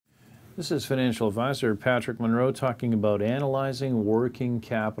This is financial advisor Patrick Munro talking about analyzing working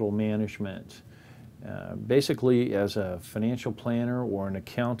capital management. Basically, as a financial planner or an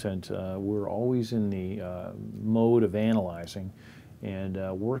accountant, we're always in the mode of analyzing, and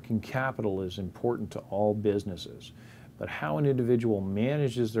working capital is important to all businesses. But how an individual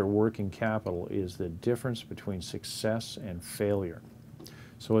manages their working capital is the difference between success and failure.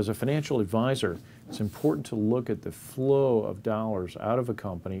 So as a financial advisor, it's important to look at the flow of dollars out of a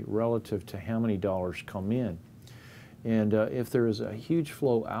company relative to how many dollars come in. And if there is a huge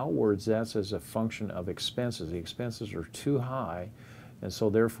flow outwards, that's as a function of expenses. The expenses are too high, and so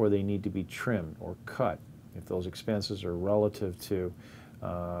therefore they need to be trimmed or cut. If those expenses are relative to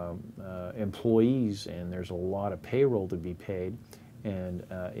employees and there's a lot of payroll to be paid, and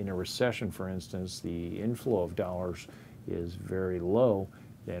in a recession, for instance, the inflow of dollars is very low,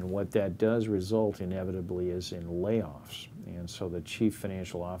 then what that does result inevitably is in layoffs. And so the chief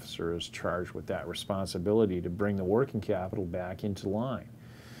financial officer is charged with that responsibility to bring the working capital back into line.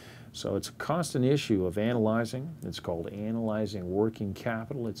 So it's a constant issue of analyzing. It's called analyzing working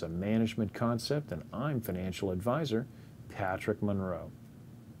capital. It's a management concept, and I'm financial advisor Patrick Munro.